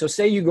too. Like, so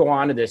say you go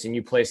on to this and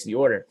you place the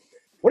order.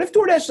 What if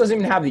DoorDash doesn't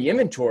even have the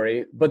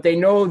inventory, but they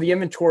know the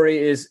inventory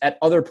is at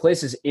other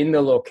places in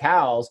the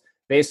locales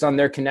based on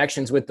their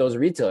connections with those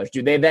retailers?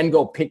 Do they then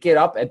go pick it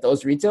up at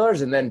those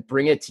retailers and then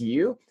bring it to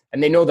you?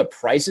 And they know the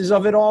prices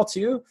of it all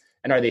too?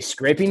 And are they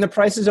scraping the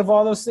prices of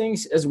all those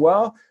things as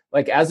well?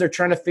 Like, as they're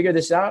trying to figure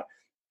this out?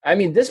 I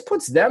mean, this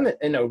puts them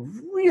in a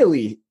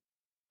really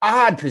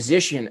odd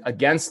position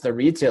against the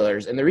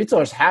retailers. And the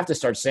retailers have to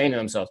start saying to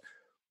themselves,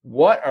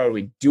 what are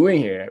we doing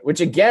here? Which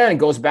again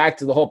goes back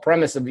to the whole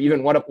premise of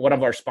even what one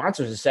of our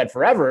sponsors has said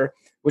forever,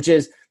 which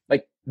is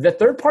like, the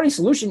third-party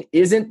solution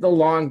isn't the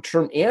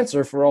long-term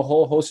answer for a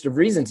whole host of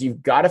reasons.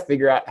 You've got to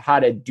figure out how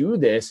to do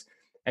this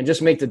and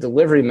just make the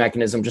delivery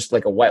mechanism just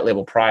like a white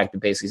label product that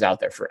basically is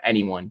out there for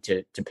anyone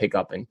to pick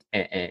up and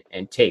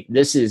take.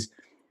 This is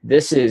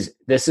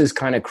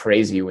kind of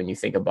crazy when you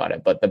think about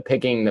it. But the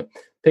picking,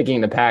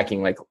 the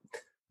packing, like,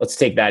 let's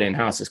take that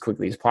in-house as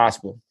quickly as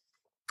possible.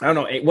 I don't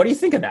know. What do you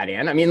think of that,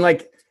 Ann? I mean,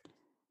 like,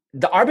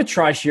 the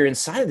arbitrage here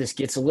inside of this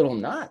gets a little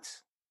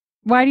nuts.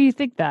 Why do you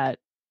think that?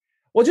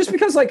 Well, just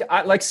because, like,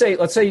 let's say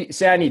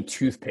I need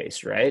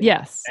toothpaste, right?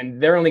 Yes.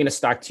 And they're only going to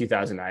stock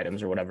 2,000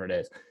 items or whatever it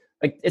is.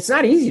 Like, it's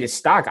not easy to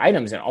stock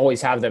items and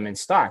always have them in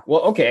stock.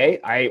 Well, okay,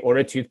 I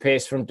order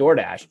toothpaste from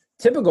DoorDash.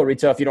 Typical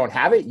retail, if you don't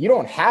have it, you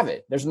don't have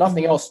it. There's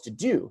nothing else to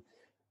do.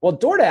 Well,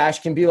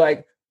 DoorDash can be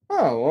like,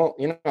 oh,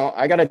 well,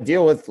 I got to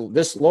deal with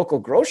this local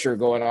grocer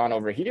going on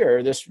over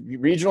here, this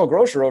regional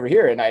grocer over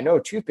here, and I know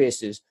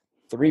toothpaste is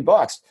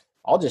 $3.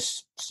 I'll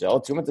just sell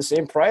it to them at the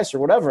same price or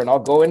whatever, and I'll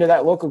go into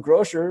that local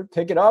grocer,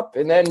 pick it up,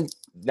 and then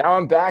now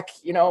I'm back,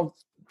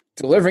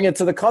 delivering it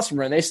to the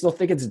customer, and they still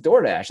think it's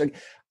DoorDash. Like,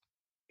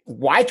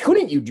 why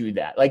couldn't you do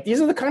that? Like, these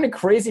are the kind of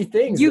crazy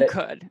things you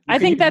could. I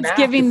think that's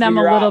giving them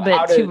a little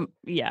bit too,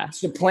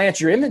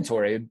 supplant your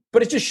inventory,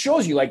 but it just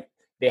shows you, like,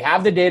 they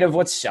have the data of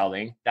what's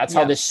selling. That's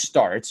how this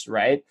starts,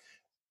 right?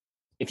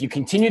 If you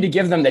continue to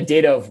give them the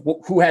data of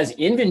who has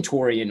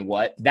inventory and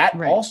what, that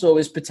also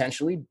is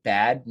potentially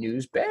bad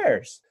news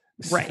bears.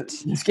 Right.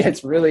 This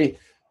gets really,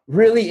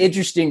 really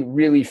interesting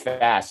really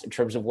fast in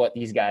terms of what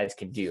these guys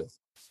can do.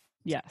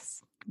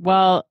 Yes.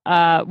 Well,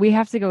 we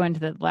have to go into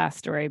the last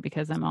story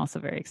because I'm also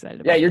very excited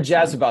about you're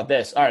jazzed about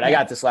this. All right, I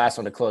got this last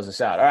one to close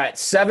this out. All right,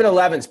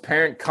 7-Eleven's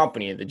parent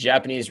company, the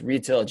Japanese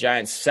retail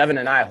giant 7 &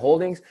 I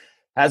Holdings,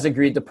 has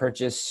agreed to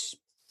purchase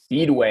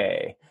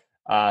Speedway.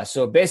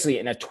 So basically,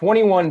 in a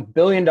 $21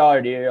 billion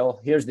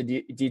deal, here's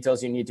the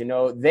details you need to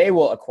know. They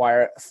will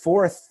acquire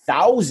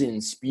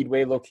 4,000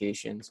 Speedway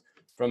locations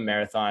from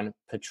Marathon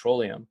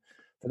Petroleum.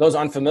 For those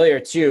unfamiliar,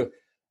 too,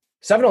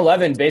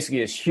 7-Eleven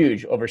basically is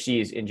huge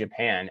overseas in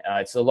Japan.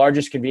 It's the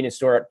largest convenience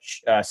store.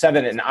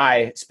 7 &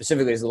 I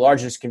specifically is the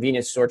largest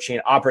convenience store chain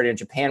operated in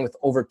Japan with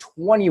over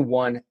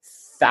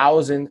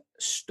 21,000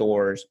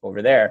 stores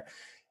over there.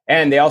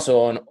 And they also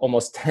own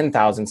almost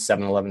 10,000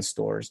 7-Eleven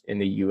stores in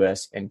the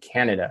U.S. and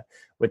Canada.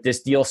 With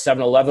this deal,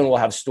 7-Eleven will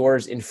have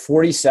stores in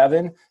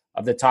 47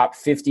 of the top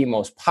 50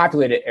 most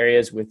populated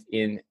areas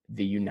within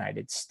the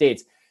United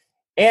States.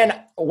 And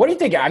what do you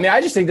think? I mean,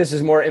 I just think this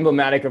is more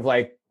emblematic of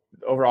like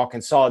overall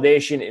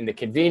consolidation in the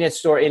convenience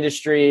store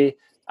industry.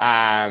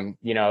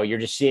 You're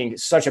just seeing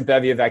such a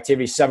bevy of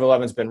activity.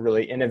 7-Eleven's been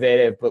really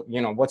innovative, but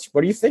what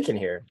are you thinking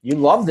here? You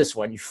love this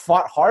one. You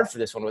fought hard for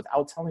this one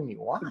without telling me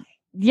why.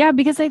 Yeah,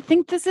 because I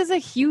think this is a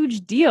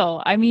huge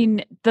deal. I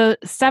mean, the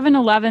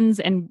 7-Elevens,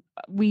 and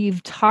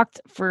we've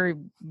talked for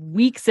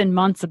weeks and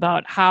months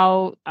about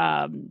how,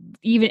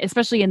 even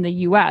especially in the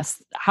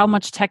US, how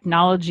much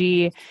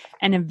technology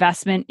and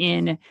investment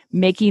in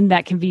making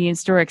that convenience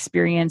store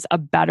experience a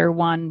better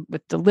one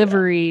with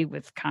delivery,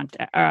 with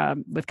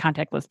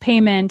contactless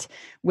payment,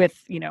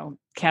 with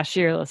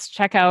cashierless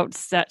checkout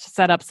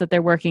setups that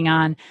they're working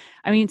on.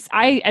 I mean,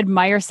 I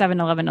admire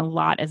 7-Eleven a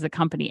lot as a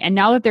company. And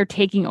now that they're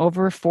taking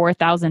over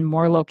 4,000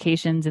 more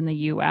locations in the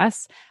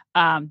US,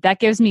 that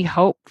gives me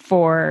hope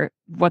for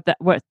what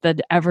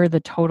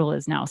the total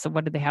is now. So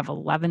what do they have?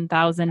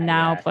 11,000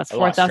 now plus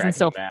 4,000.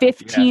 So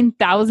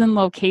 15,000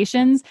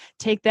 locations.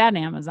 Take that,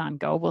 Amazon,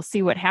 go. We'll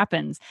see what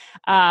happens.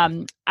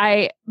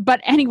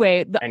 But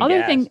anyway, the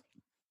other thing.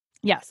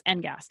 Yes,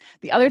 and gas.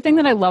 The other thing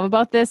that I love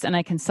about this, and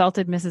I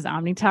consulted Mrs.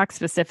 OmniTalk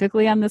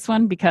specifically on this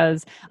one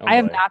because I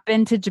have not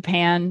been to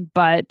Japan,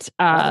 but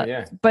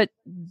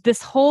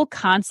this whole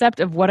concept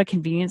of what a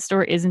convenience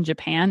store is in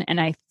Japan, and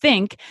I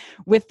think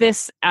with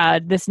this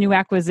this new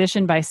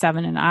acquisition by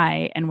Seven &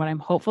 I, and what I'm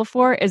hopeful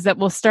for is that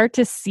we'll start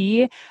to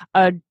see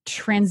a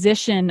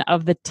transition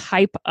of the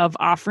type of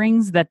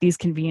offerings that these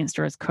convenience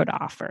stores could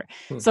offer.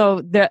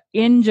 So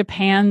in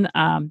Japan,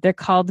 they're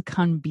called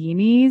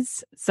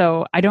konbinis.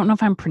 So I don't know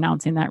if I'm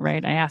pronouncing that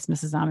right. I asked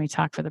Mrs.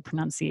 OmniTalk for the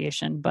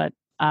pronunciation, but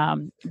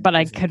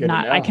I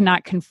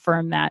cannot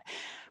confirm that.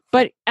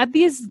 But at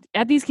these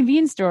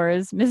convenience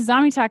stores, Mrs.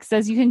 OmniTalk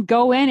says you can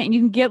go in and you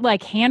can get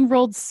like hand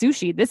rolled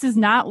sushi. This is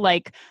not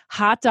like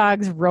hot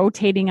dogs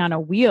rotating on a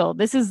wheel.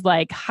 This is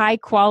like high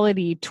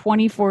quality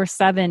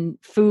 24/7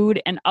 food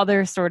and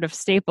other sort of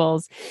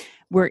staples.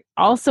 We're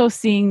also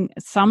seeing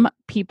some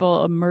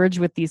people emerge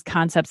with these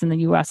concepts in the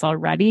US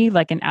already,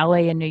 like in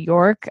LA and New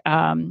York.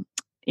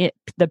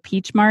 The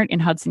Peach Mart in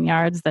Hudson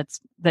Yards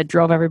that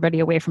drove everybody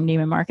away from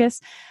Neiman Marcus.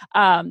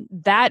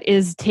 That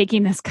is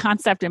taking this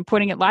concept and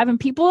putting it live, and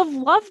people have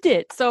loved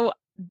it. So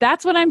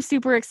that's what I'm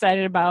super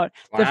excited about.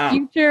 Wow. The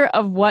future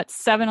of what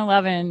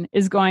 7-Eleven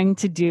is going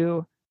to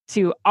do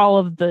to all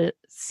of the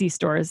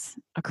C-stores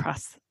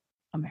across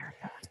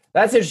America.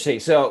 That's interesting.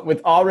 So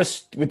with all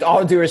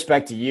due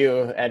respect to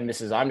you and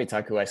Mrs.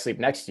 OmniTalk, who I sleep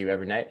next to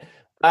every night,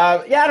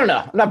 I don't know.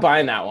 I'm not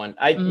buying that one.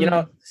 I can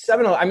remember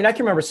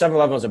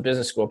 7-Eleven was a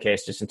business school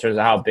case just in terms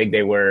of how big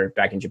they were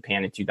back in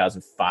Japan in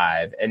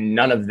 2005. And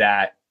none of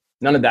that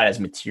has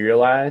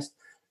materialized.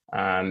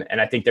 And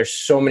I think there's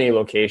so many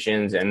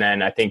locations. And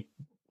then I think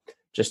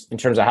just in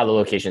terms of how the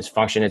locations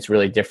function, it's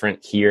really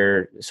different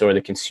here. So are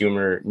the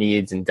consumer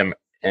needs and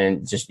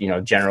just,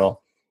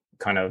 general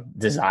kind of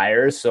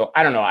desires. So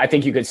I don't know. I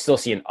think you could still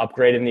see an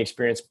upgrade in the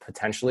experience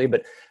potentially,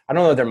 but I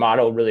don't know if their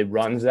model really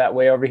runs that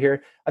way over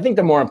here. I think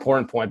the more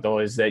important point though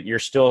is that you're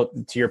still,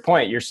 to your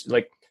point, you're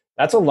like,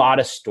 that's a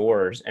lot of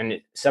stores, and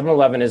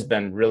 7-Eleven has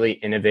been really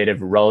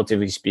innovative,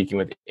 relatively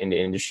speaking, in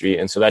the industry.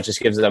 And so that just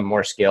gives them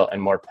more scale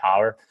and more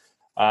power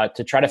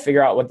to try to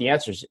figure out what the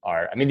answers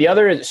are. I mean, the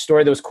other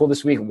story that was cool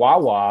this week,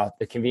 Wawa,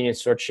 the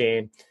convenience store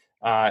chain,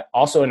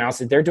 also announced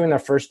that they're doing their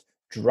first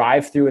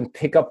drive-through and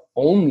pickup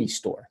only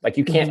store. Like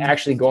you can't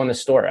actually go in the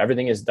store.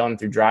 Everything is done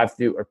through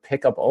drive-through or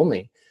pickup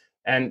only.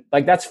 And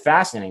like, that's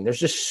fascinating. There's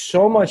just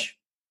so much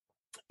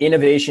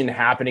innovation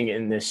happening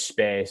in this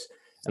space.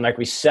 And like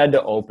we said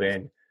to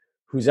open,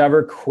 who's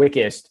ever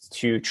quickest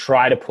to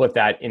try to put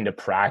that into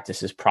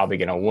practice is probably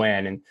going to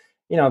win. And,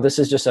 this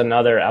is just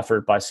another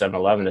effort by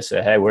 7-Eleven to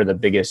say, hey, we're the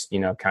biggest,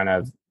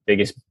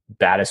 biggest,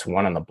 baddest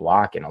one on the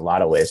block in a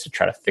lot of ways to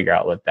try to figure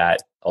out what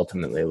that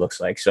ultimately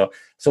looks like. So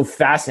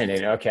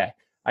fascinating. Okay.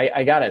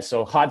 I got it.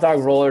 So hot dog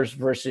rollers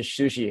versus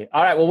sushi.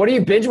 All right. Well, what are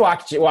you binge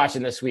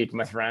watching this week,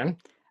 my friend?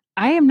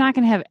 I am not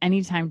going to have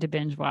any time to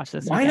binge watch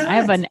this weekend. Why not? I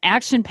have an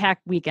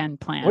action-packed weekend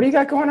planned. What do you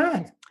got going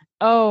on?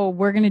 Oh,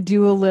 we're going to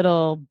do a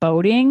little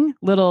boating,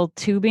 little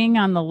tubing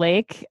on the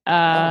lake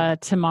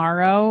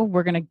tomorrow.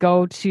 We're going to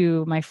go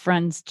to my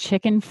friend's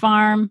chicken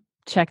farm,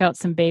 check out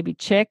some baby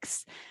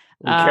chicks.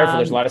 Be careful.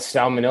 There's a lot of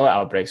salmonella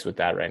outbreaks with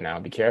that right now.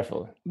 Be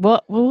careful.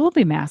 Well, we'll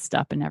be masked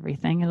up and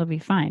everything. It'll be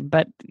fine.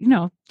 But,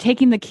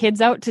 taking the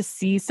kids out to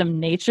see some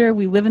nature.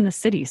 We live in the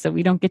city, so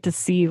we don't get to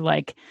see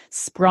like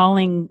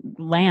sprawling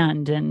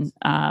land and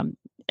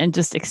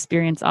just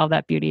experience all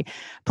that beauty.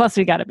 Plus,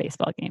 we got a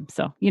baseball game.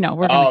 So,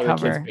 we're going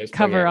to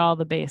cover all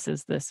the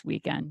bases this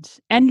weekend.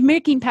 And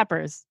making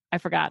peppers. I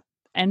forgot.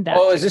 And that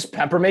is this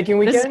pepper making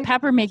weekend? This is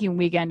pepper making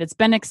weekend. It's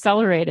been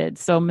accelerated.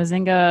 So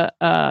Mazinga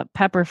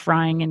pepper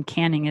frying and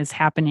canning is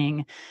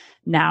happening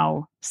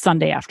now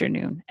Sunday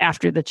afternoon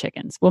after the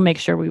chickens. We'll make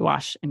sure we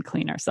wash and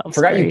clean ourselves.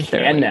 Forgot you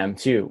can them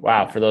too.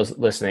 Wow. For those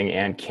listening,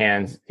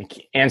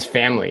 Ann's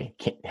family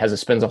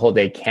spends a whole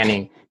day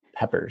canning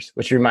peppers,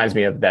 which reminds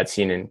me of that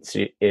scene in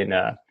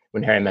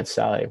When Harry Met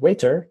Sally.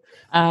 Waiter.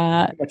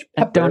 I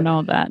don't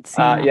know that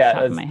scene off the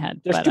top of my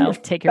head, but I'll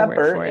take your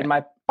word for it. In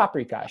my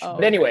paprika.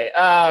 But anyway,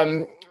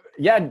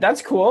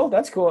 that's cool.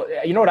 That's cool.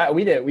 You know what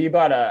we did?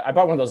 I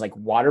bought one of those like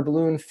water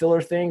balloon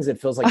filler things.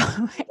 It feels like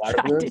water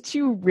balloons. Did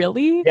you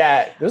really?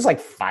 Yeah, it was like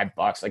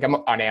 $5. Like I'm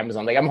on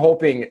Amazon. Like I'm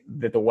hoping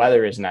that the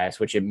weather is nice,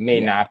 which it may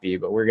not be,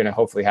 but we're gonna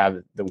hopefully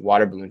have the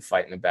water balloon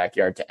fight in the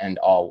backyard to end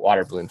all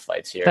water balloon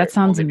fights here. That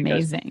sounds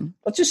amazing.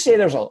 Let's just say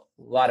there's a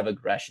lot of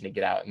aggression to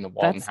get out in the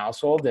Walton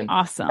household, and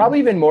awesome. Probably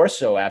even more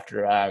so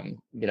after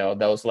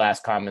those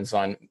last comments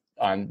on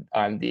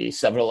the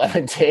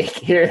 7-Eleven take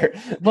here.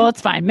 Well,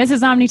 it's fine.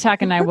 Mrs. OmniTalk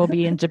and I will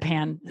be in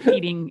Japan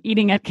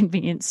eating at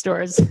convenience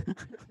stores,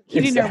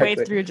 eating our way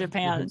through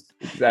Japan.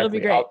 Exactly. It'll be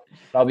great.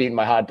 I'll be eating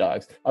my hot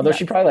dogs. Although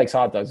she probably likes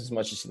hot dogs as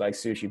much as she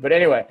likes sushi. But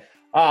anyway,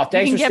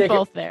 thanks for sticking.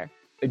 Both there.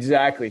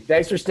 Exactly.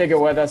 Thanks for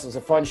sticking with us. It was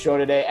a fun show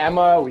today.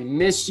 Emma, we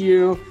miss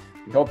you.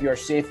 We hope you are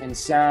safe and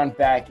sound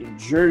back in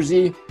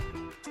Jersey.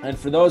 And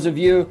for those of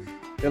you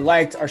that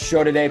liked our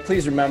show today,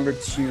 please remember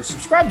to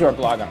subscribe to our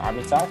blog on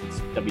OmniTalk. It's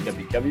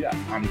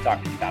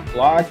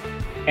www.omnitalk.blog.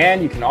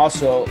 And you can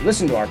also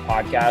listen to our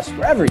podcast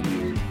wherever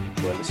you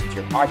enjoy listening to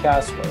your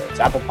podcast, whether it's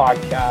Apple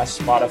Podcasts,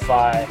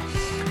 Spotify,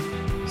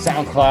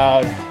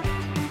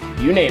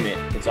 SoundCloud, you name it.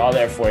 It's all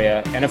there for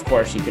you. And of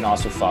course, you can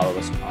also follow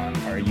us on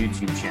our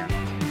YouTube channel.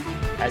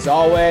 As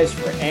always,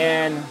 for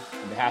Anne,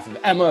 on behalf of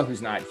Emma,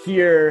 who's not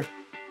here,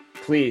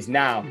 please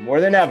now, more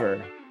than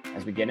ever,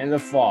 as we get into the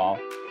fall,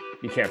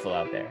 be careful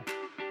out there.